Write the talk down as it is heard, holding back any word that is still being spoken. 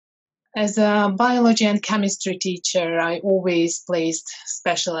As a biology and chemistry teacher, I always placed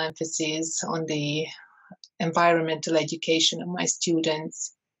special emphasis on the environmental education of my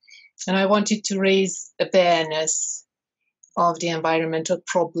students. And I wanted to raise awareness of the environmental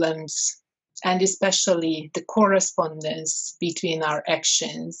problems and especially the correspondence between our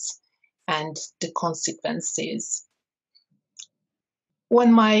actions and the consequences.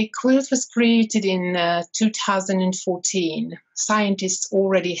 When my quilt was created in 2014, scientists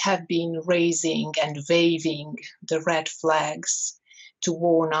already have been raising and waving the red flags to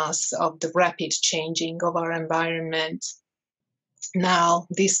warn us of the rapid changing of our environment. Now,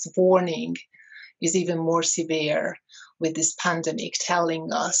 this warning is even more severe with this pandemic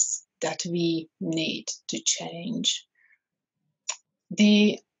telling us that we need to change.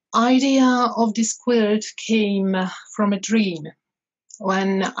 The idea of this quilt came from a dream.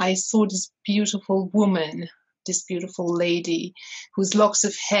 When I saw this beautiful woman, this beautiful lady, whose locks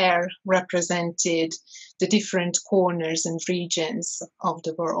of hair represented the different corners and regions of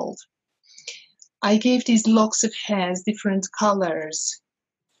the world. I gave these locks of hair different colors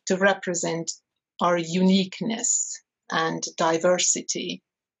to represent our uniqueness and diversity.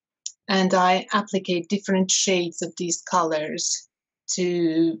 And I applied different shades of these colors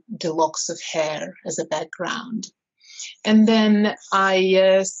to the locks of hair as a background. And then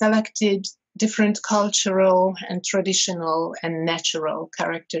I selected different cultural and traditional and natural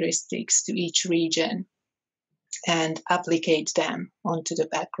characteristics to each region and applied them onto the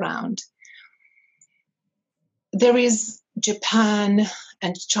background. There is Japan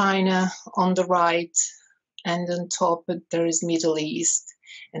and China on the right, and on top there is Middle East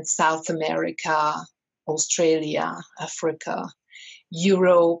and South America, Australia, Africa,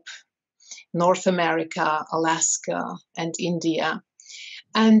 Europe, North America, Alaska, and India.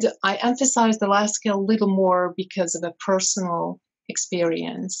 And I emphasized Alaska a little more because of a personal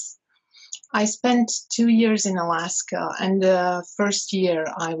experience. I spent 2 years in Alaska, and the first year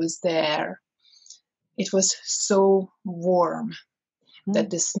I was there, it was so warm that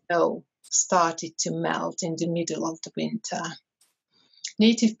the snow started to melt in the middle of the winter.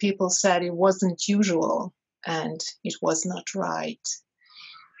 Native people said it wasn't usual, and it was not right.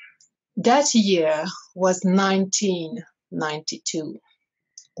 That year was 1992,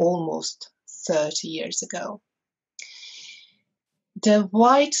 almost 30 years ago. The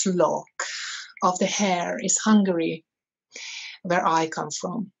white lock of the hair is Hungary, where I come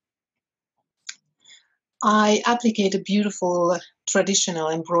from. I applied a beautiful traditional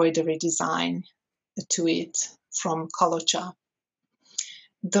embroidery design to it from kalocha.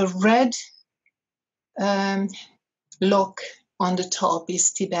 The red lock on the top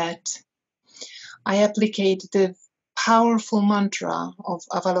is Tibet. I applied the powerful mantra of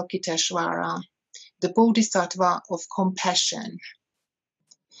Avalokiteshvara, the Bodhisattva of compassion.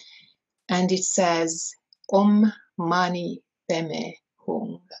 And it says, Om Mani Padme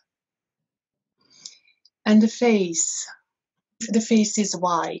Hum. And the face is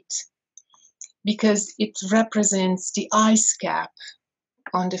white because it represents the ice cap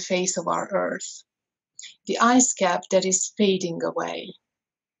on the face of our earth, the ice cap that is fading away.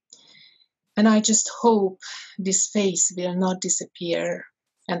 And I just hope this face will not disappear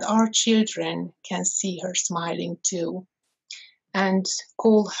and our children can see her smiling too and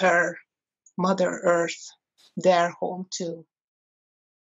call her Mother Earth their home too.